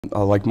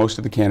Like most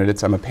of the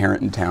candidates, I'm a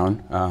parent in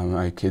town.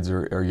 My kids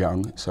are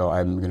young, so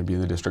I'm going to be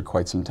in the district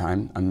quite some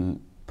time. I'm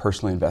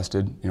personally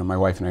invested. You know, my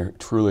wife and I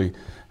truly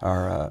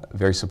are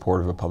very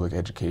supportive of public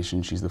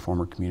education. She's the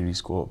former community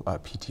school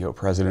PTO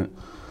president.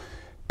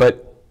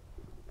 But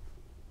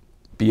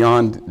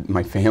beyond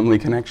my family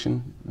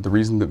connection, the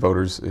reason that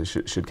voters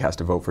should cast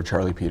a vote for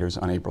Charlie Peters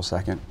on April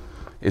 2nd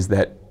is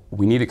that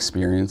we need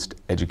experienced,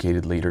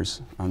 educated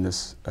leaders on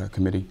this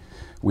committee.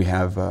 We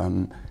have,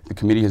 the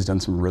committee has done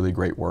some really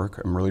great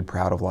work. I'm really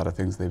proud of a lot of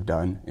things they've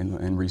done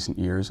in recent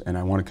years, and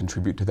I want to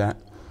contribute to that.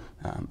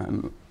 I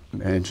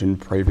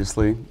mentioned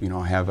previously, you know,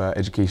 I have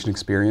education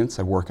experience.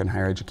 I've worked in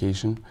higher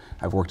education.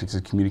 I've worked as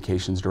a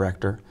communications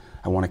director.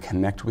 I want to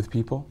connect with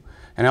people.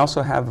 And I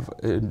also have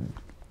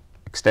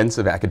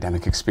extensive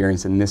academic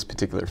experience in this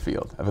particular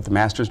field. I have a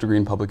master's degree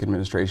in public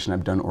administration.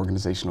 I've done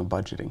organizational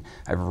budgeting.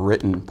 I've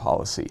written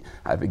policy.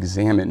 I've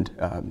examined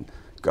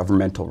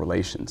governmental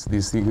relations.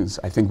 These things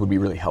I think would be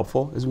really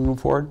helpful as we move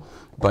forward,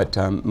 but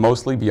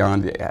mostly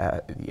beyond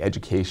the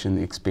education,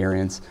 the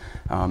experience,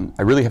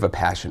 I really have a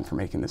passion for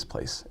making this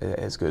place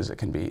as good as it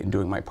can be and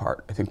doing my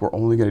part. I think we're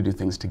only going to do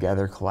things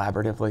together,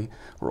 collaboratively.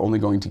 We're only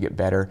going to get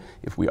better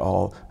if we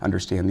all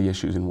understand the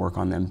issues and work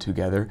on them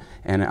together,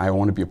 and I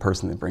want to be a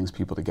person that brings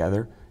people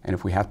together, and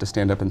if we have to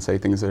stand up and say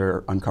things that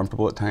are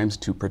uncomfortable at times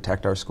to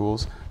protect our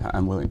schools,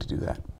 I'm willing to do that.